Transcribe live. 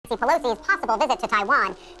Nancy Pelosi's possible visit to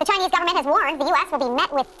Taiwan. The Chinese government has warned the U.S. will be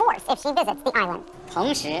met with force if she visits the island.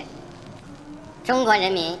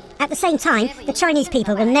 At the same time, the Chinese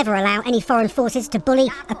people will never allow any foreign forces to bully,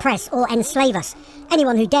 oppress or enslave us.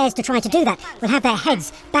 Anyone who dares to try to do that will have their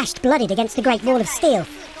heads bashed bloodied against the Great Wall of Steel,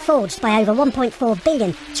 forged by over 1.4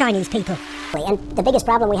 billion Chinese people. And the biggest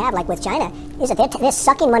problem we have, like with China, is that they're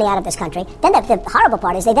sucking money out of this country. Then the horrible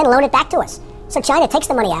part is they then loan it back to us. So China takes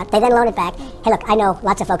the money out, they then loan it back. Hey, look, I know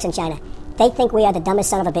lots of folks in China. They think we are the dumbest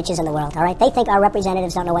son of a bitches in the world, all right? They think our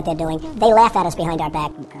representatives don't know what they're doing. They laugh at us behind our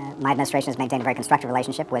back. My administration has maintained a very constructive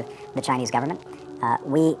relationship with the Chinese government.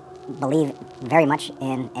 We believe very much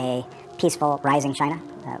in a peaceful, rising China.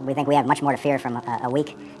 We think we have much more to fear from a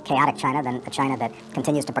weak, chaotic China than a China that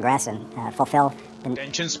continues to progress and fulfill.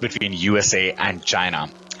 Tensions between USA and China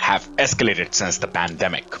have escalated since the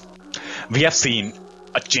pandemic. We have seen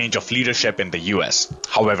a change of leadership in the US.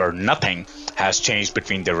 However, nothing has changed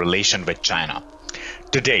between the relation with China.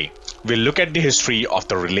 Today, we'll look at the history of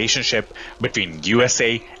the relationship between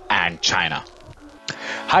USA and China.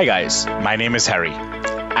 Hi guys, my name is Harry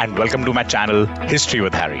and welcome to my channel History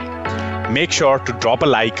with Harry. Make sure to drop a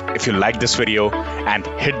like if you like this video and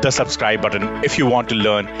hit the subscribe button if you want to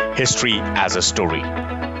learn history as a story.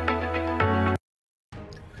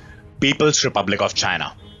 People's Republic of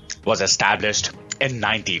China was established in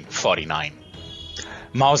 1949.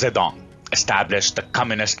 Mao Zedong established the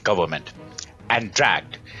communist government and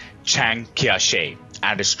dragged Chiang Kai-shek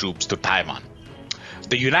and his troops to Taiwan.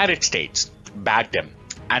 The United States backed him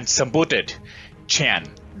and supported Chiang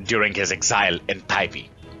during his exile in Taipei,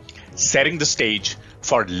 setting the stage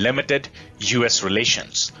for limited US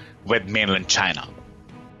relations with mainland China.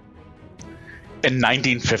 In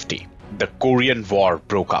 1950, the Korean War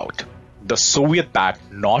broke out. The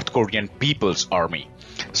Soviet-backed North Korean People's Army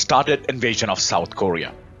started invasion of South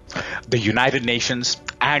Korea. The United Nations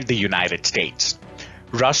and the United States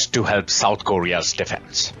rushed to help South Korea's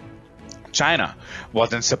defense. China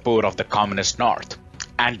was in support of the Communist North,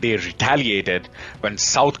 and they retaliated when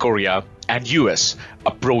South Korea and US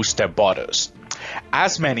approached their borders.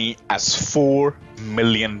 As many as 4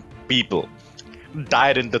 million people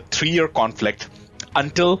died in the 3-year conflict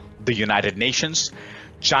until the United Nations,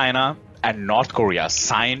 China and North Korea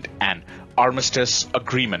signed an armistice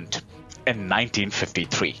agreement in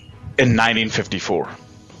 1953. In 1954,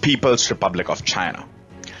 People's Republic of China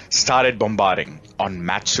started bombarding on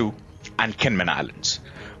Matsu and Kinmen Islands,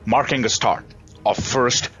 marking the start of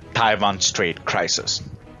First Taiwan Strait crisis.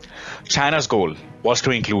 China's goal was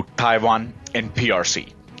to include Taiwan in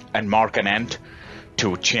PRC and mark an end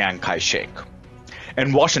to Chiang Kai-shek.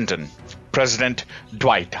 In Washington, President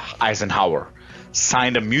Dwight Eisenhower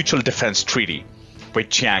signed a mutual defense treaty with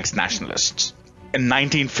Chiang's nationalists. In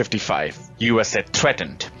 1955, USA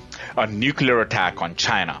threatened a nuclear attack on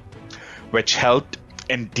China, which helped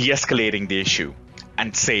in de-escalating the issue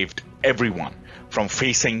and saved everyone from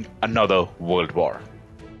facing another world war.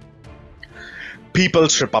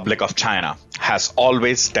 People's Republic of China has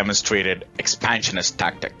always demonstrated expansionist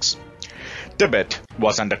tactics. Tibet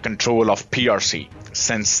was under control of PRC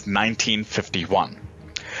since 1951.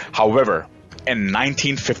 However, in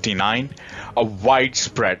 1959, a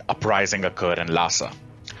widespread uprising occurred in Lhasa.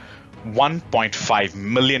 1.5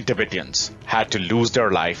 million Tibetans had to lose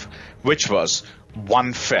their life, which was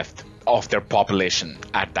 1/5 of their population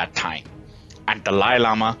at that time, and Dalai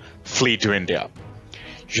Lama fled to India.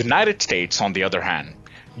 United States, on the other hand,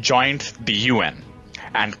 joined the UN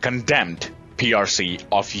and condemned PRC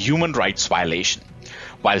of human rights violation,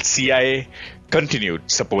 while CIA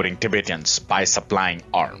continued supporting Tibetans by supplying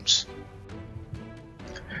arms.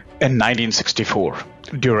 In 1964,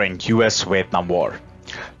 during US-Vietnam War,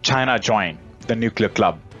 China joined the nuclear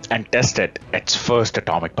club and tested its first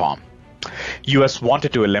atomic bomb. US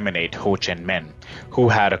wanted to eliminate Ho Chi Minh, who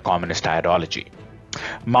had a communist ideology.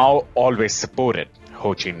 Mao always supported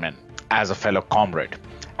Ho Chi Minh as a fellow comrade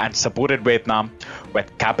and supported Vietnam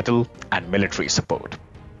with capital and military support.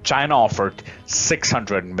 China offered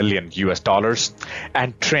 $600 million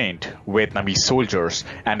and trained Vietnamese soldiers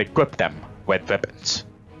and equipped them with weapons.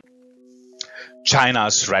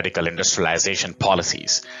 China's radical industrialization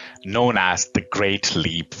policies, known as the Great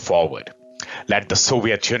Leap Forward, led the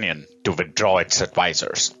Soviet Union to withdraw its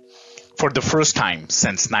advisors. For the first time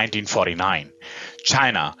since 1949,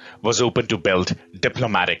 China was open to build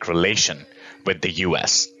diplomatic relation with the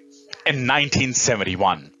US. In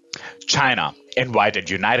 1971, China invited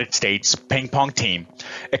United States ping pong team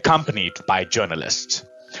accompanied by journalists,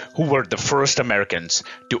 who were the first Americans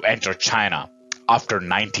to enter China after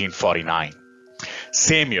 1949.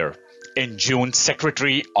 Same year, In June,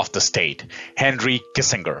 Secretary of the State Henry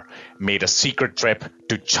Kissinger made a secret trip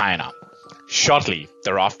to China. Shortly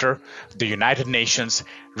thereafter, the United Nations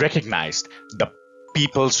recognized the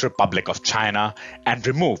People's Republic of China and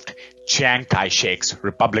removed Chiang Kai-shek's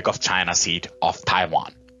Republic of China seat of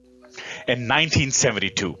Taiwan. In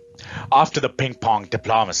 1972, after the ping-pong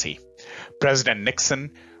diplomacy, President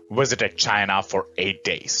Nixon visited China for 8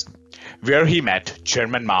 days, where he met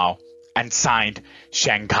Chairman Mao and signed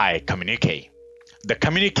Shanghai Communique. The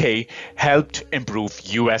communique helped improve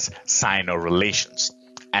US-Sino relations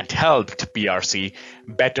and helped PRC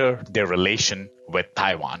better their relation with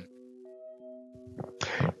Taiwan.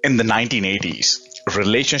 In the 1980s,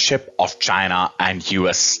 relationship of China and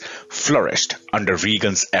US flourished under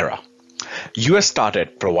Reagan's era. US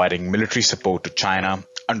started providing military support to China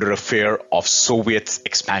under a fear of Soviet's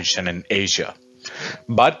expansion in Asia.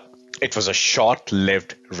 But it was a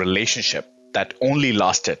short-lived relationship that only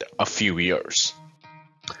lasted a few years.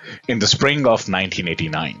 In the spring of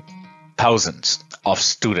 1989, thousands of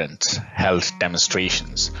students held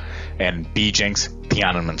demonstrations in Beijing's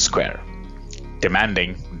Tiananmen Square,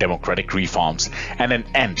 demanding democratic reforms and an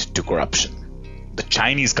end to corruption. The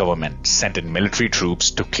Chinese government sent in military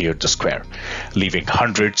troops to clear the square, leaving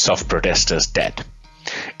hundreds of protesters dead.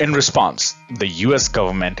 In response, the US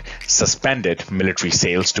government suspended military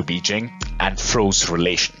sales to Beijing and froze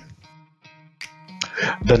relations.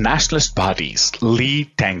 The nationalist party's Lee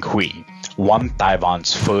Teng-hui won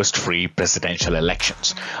Taiwan's first free presidential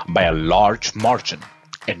elections by a large margin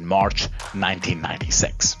in March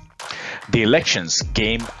 1996. The elections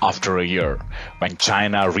came after a year when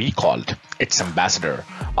China recalled its ambassador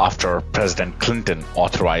after President Clinton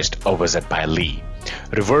authorized a visit by Lee,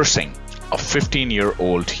 reversing a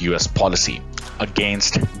 15-year-old US policy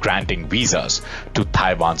against granting visas to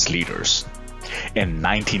Taiwan's leaders. In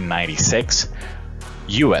 1996,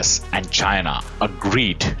 US and China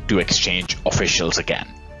agreed to exchange officials again.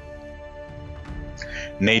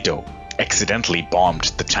 NATO accidentally bombed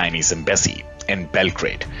the Chinese embassy in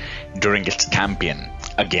Belgrade during its campaign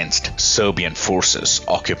against Serbian forces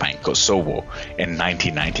occupying Kosovo in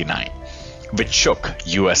 1999, which shook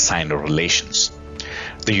US-Sino relations.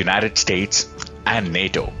 The United States and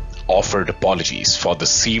NATO offered apologies for the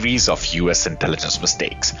series of US intelligence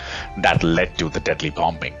mistakes that led to the deadly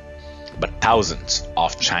bombing. But thousands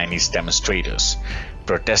of Chinese demonstrators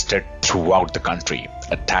protested throughout the country,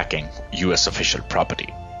 attacking US official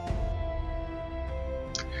property.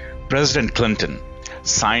 President Clinton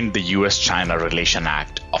signed the US-China Relation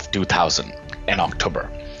Act of 2000 in October,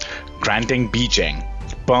 granting Beijing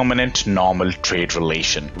permanent normal trade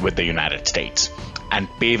relation with the United States and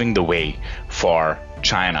paving the way for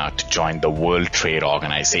China to join the World Trade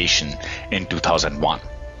Organization in 2001.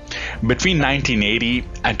 Between 1980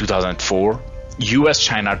 and 2004,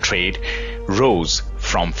 US-China trade rose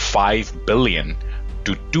from $5 billion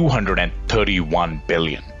to $231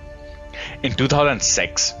 billion. In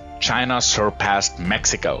 2006, China surpassed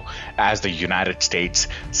Mexico as the United States'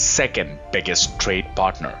 second biggest trade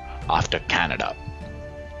partner after Canada.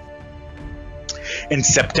 In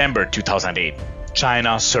September 2008,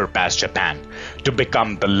 China surpassed Japan to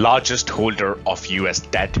become the largest holder of US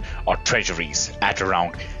debt or treasuries at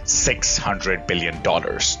around $600 billion.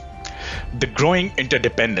 The growing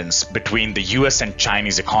interdependence between the US and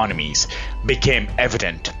Chinese economies became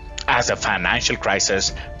evident as a financial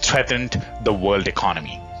crisis threatened the world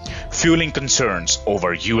economy, fueling concerns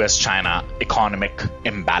over US-China economic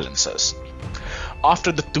imbalances.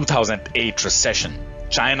 After the 2008 recession,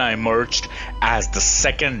 China emerged as the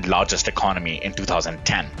second largest economy in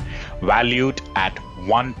 2010, valued at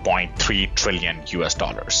 $1.3 trillion US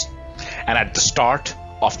dollars. And at the start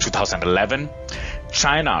of 2011,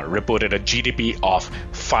 China reported a GDP of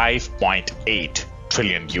 $5.8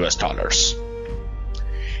 trillion US dollars.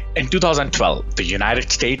 In 2012, the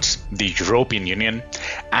United States, the European Union,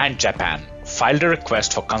 and Japan filed a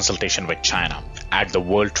request for consultation with China at the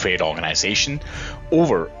World Trade Organization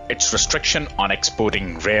over its restriction on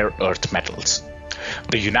exporting rare earth metals.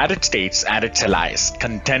 The United States and its allies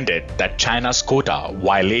contended that China's quota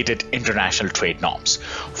violated international trade norms,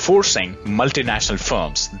 forcing multinational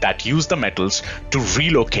firms that use the metals to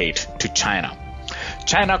relocate to China.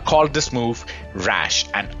 China called this move rash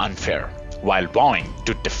and unfair, while vowing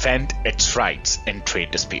to defend its rights in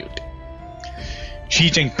trade dispute. Xi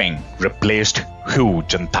Jinping replaced Hu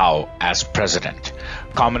Jintao as president,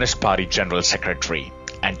 Communist Party General Secretary,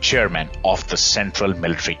 and chairman of the Central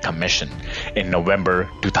Military Commission in November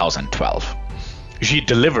 2012. Xi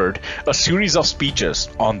delivered a series of speeches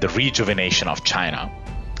on the rejuvenation of China.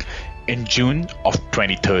 In June of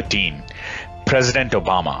 2013, President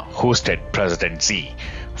Obama hosted President Xi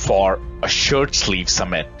for a shirt-sleeve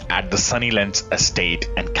summit at the Sunnylands estate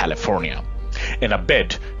in California, in a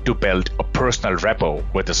bid to build a personal rapport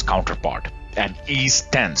with his counterpart and ease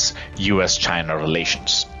tense US-China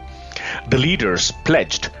relations. The leaders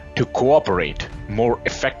pledged to cooperate more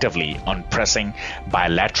effectively on pressing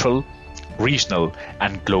bilateral, regional,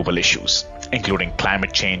 and global issues, including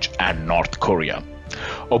climate change and North Korea.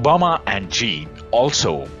 Obama and Xi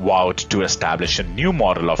also vowed to establish a new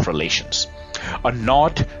model of relations, a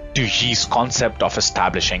nod to Xi's concept of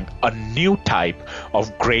establishing a new type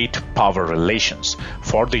of great power relations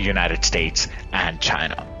for the United States and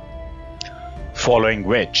China. Following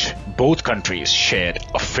which, both countries shared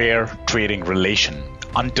a fair trading relation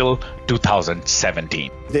until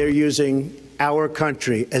 2017. They're using our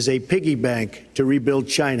country as a piggy bank to rebuild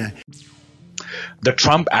China. The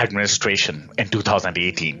Trump administration in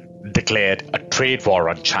 2018 declared a trade war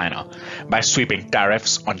on China by sweeping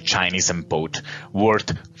tariffs on Chinese import worth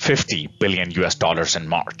 $50 billion in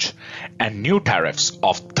March and new tariffs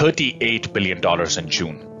of $38 billion in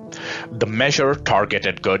June. The measure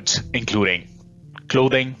targeted goods including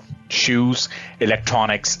clothing, shoes,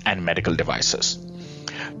 electronics, and medical devices.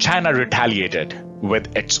 China retaliated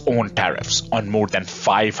with its own tariffs on more than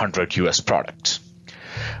 500 US products.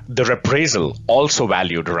 The reprisal also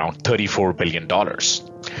valued around $34 billion.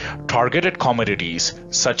 Targeted commodities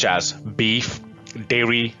such as beef,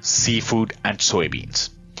 dairy, seafood, and soybeans.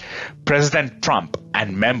 President Trump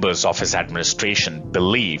and members of his administration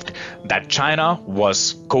believed that China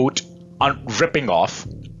was, quote, ripping off,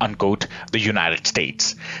 unquote, the United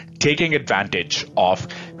States, taking advantage of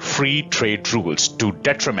free trade rules to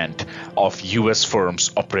detriment of US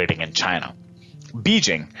firms operating in China.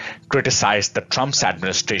 Beijing criticized the Trump's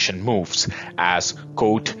administration moves as,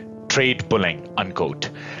 quote, trade bullying, unquote,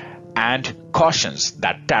 and cautions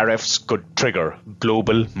that tariffs could trigger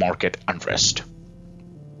global market unrest.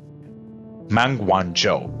 Meng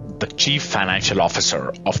Wanzhou, the chief financial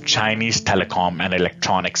officer of Chinese telecom and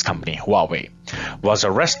electronics company Huawei, was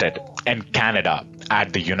arrested in Canada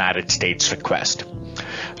at the United States' request.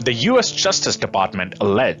 The US Justice Department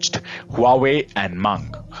alleged Huawei and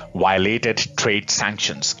Meng violated trade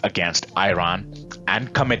sanctions against Iran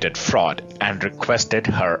and committed fraud and requested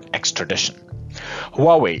her extradition.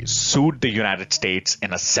 Huawei sued the United States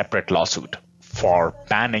in a separate lawsuit for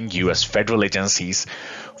banning US federal agencies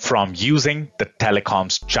from using the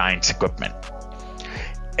telecom's giant's equipment.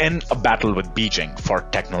 In a battle with Beijing for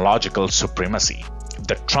technological supremacy,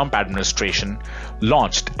 the Trump administration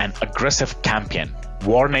launched an aggressive campaign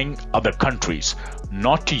warning other countries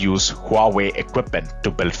not to use Huawei equipment to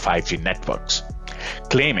build 5G networks,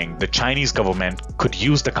 claiming the Chinese government could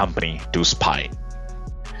use the company to spy.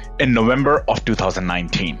 In November of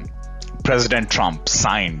 2019, President Trump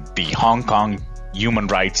signed the Hong Kong Human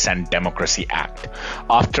Rights and Democracy Act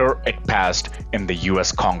after it passed in the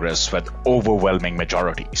US Congress with overwhelming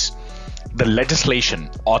majorities. The legislation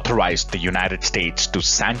authorized the United States to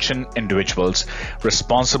sanction individuals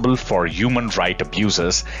responsible for human rights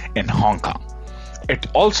abuses in Hong Kong. It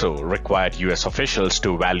also required US officials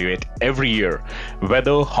to evaluate every year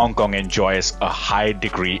whether Hong Kong enjoys a high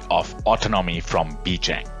degree of autonomy from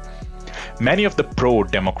Beijing. Many of the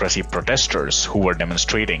pro-democracy protesters who were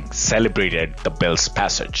demonstrating celebrated the bill's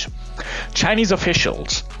passage. Chinese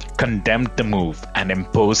officials condemned the move and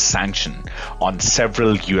imposed sanctions on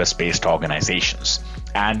several US-based organizations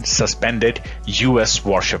and suspended US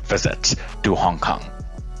warship visits to Hong Kong.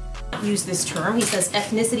 Use this term. He says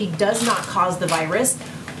ethnicity does not cause the virus.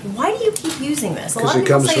 Why do you keep using this? A lot of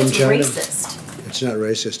people say it's racist. It's not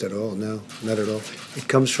racist at all. No, not at all. It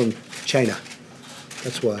comes from China.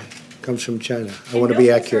 That's why. It comes from China. I want to be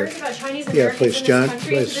accurate. Yeah, please, John.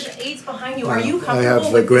 Please. Behind you. Are you comfortable I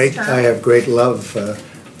have with this term? I have great love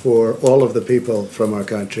for all of the people from our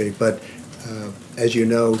country, but as you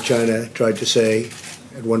know, China tried to say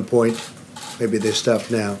at one point, maybe they stopped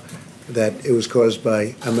now, that it was caused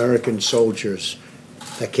by American soldiers.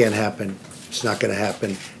 That can't happen. It's not going to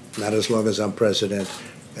happen. Not as long as I'm president.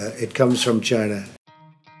 It comes from China.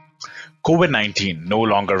 COVID-19 no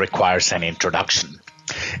longer requires any introduction.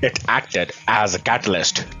 It acted as a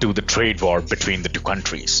catalyst to the trade war between the two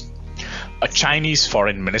countries. A Chinese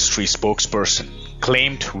Foreign Ministry spokesperson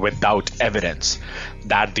claimed without evidence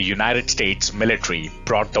that the United States military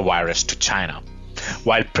brought the virus to China,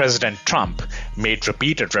 while President Trump made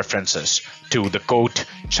repeated references to the, quote,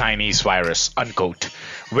 Chinese virus, unquote,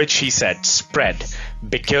 which he said spread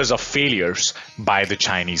because of failures by the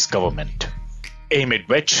Chinese government, amid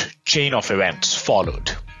which chain of events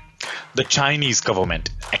followed. The Chinese government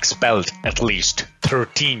expelled at least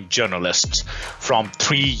 13 journalists from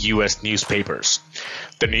 3 US newspapers,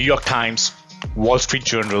 the New York Times, Wall Street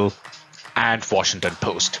Journal, and Washington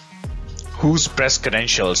Post, whose press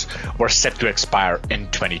credentials were set to expire in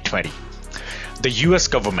 2020. The US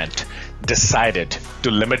government decided to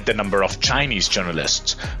limit the number of Chinese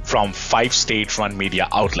journalists from 5 state-run media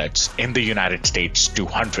outlets in the United States to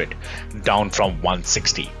 100, down from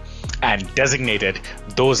 160, and designated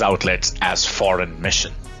those outlets as foreign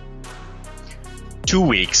mission. 2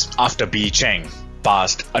 weeks after Beijing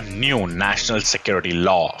passed a new national security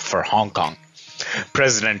law for Hong Kong,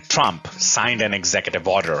 President Trump signed an executive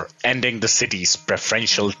order ending the city's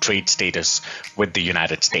preferential trade status with the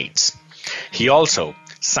United States. He also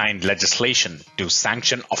signed legislation to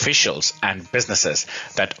sanction officials and businesses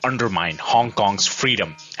that undermine Hong Kong's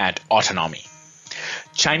freedom and autonomy.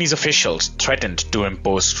 Chinese officials threatened to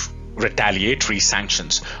impose retaliatory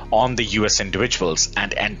sanctions on the US individuals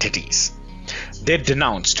and entities. They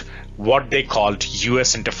denounced what they called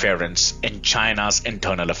US interference in China's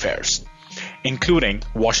internal affairs, including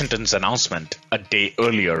Washington's announcement a day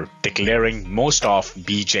earlier declaring most of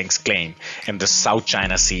Beijing's claim in the South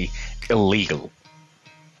China Sea illegal.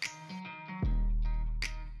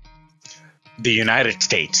 The United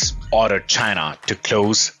States ordered China to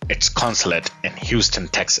close its consulate in Houston,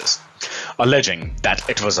 Texas, alleging that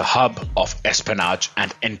it was a hub of espionage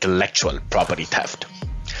and intellectual property theft.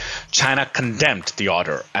 China condemned the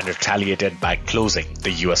order and retaliated by closing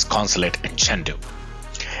the US consulate in Chengdu.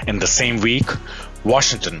 In the same week,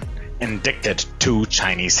 Washington indicted 2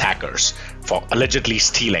 Chinese hackers for allegedly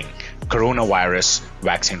stealing coronavirus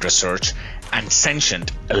vaccine research and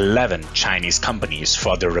sanctioned 11 Chinese companies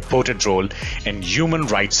for their reported role in human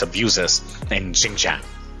rights abuses in Xinjiang.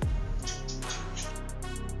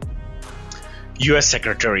 US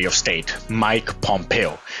Secretary of State Mike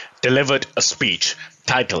Pompeo delivered a speech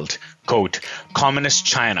titled, quote, "Communist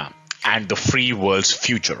China and the Free World's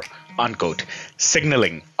Future," unquote,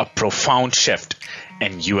 signaling a profound shift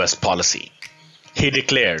in US policy. He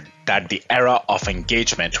declared that the era of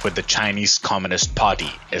engagement with the Chinese Communist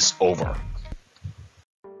Party is over.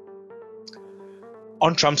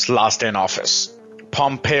 On Trump's last day in office,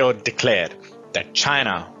 Pompeo declared that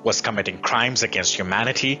China was committing crimes against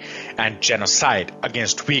humanity and genocide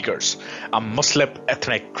against Uyghurs, a Muslim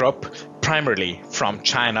ethnic group primarily from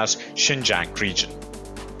China's Xinjiang region.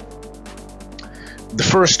 The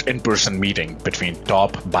first in-person meeting between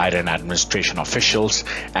top Biden administration officials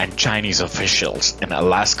and Chinese officials in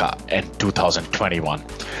Alaska in 2021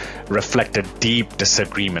 reflected deep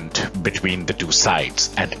disagreement between the two sides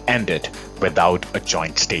and ended without a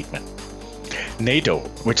joint statement. NATO,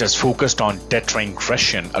 which has focused on deterring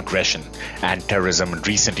Russian aggression and terrorism in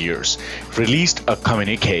recent years, released a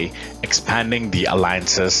communique expanding the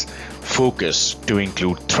alliance's focus to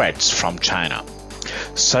include threats from China,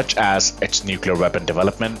 such as its nuclear weapon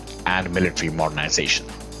development and military modernization.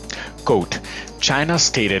 Quote, "China's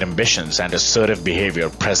stated ambitions and assertive behavior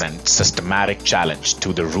present systematic challenge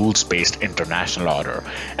to the rules-based international order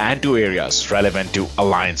and to areas relevant to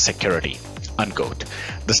alliance security," unquote,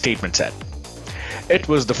 the statement said. It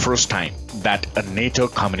was the first time that a NATO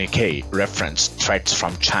communique referenced threats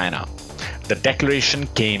from China. The declaration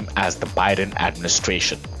came as the Biden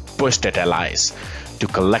administration pushed its allies to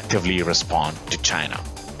collectively respond to China.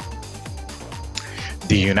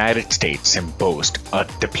 The United States imposed a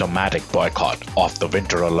diplomatic boycott of the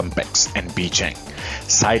Winter Olympics in Beijing,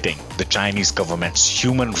 citing the Chinese government's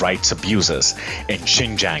human rights abuses in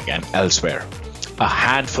Xinjiang and elsewhere. A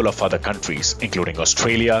handful of other countries, including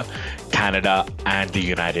Australia, Canada, and the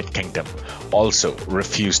United Kingdom, also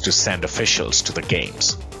refused to send officials to the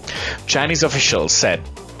Games. Chinese officials said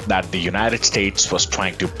that the United States was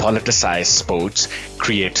trying to politicize sports,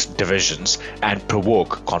 create divisions, and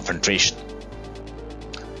provoke confrontation.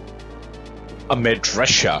 Amid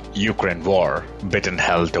Russia-Ukraine war, Biden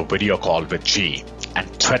held a video call with Xi and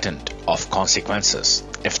threatened of consequences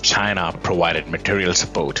if China provided material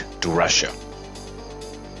support to Russia.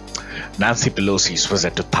 Nancy Pelosi's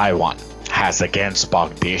visit to Taiwan has again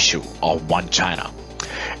sparked the issue of one China.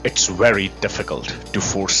 It's very difficult to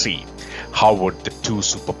foresee how would the two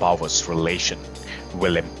superpowers' relation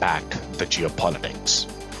will impact the geopolitics.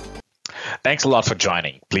 Thanks a lot for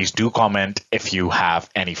joining. Please do comment if you have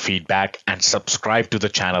any feedback and subscribe to the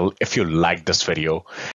channel if you liked this video.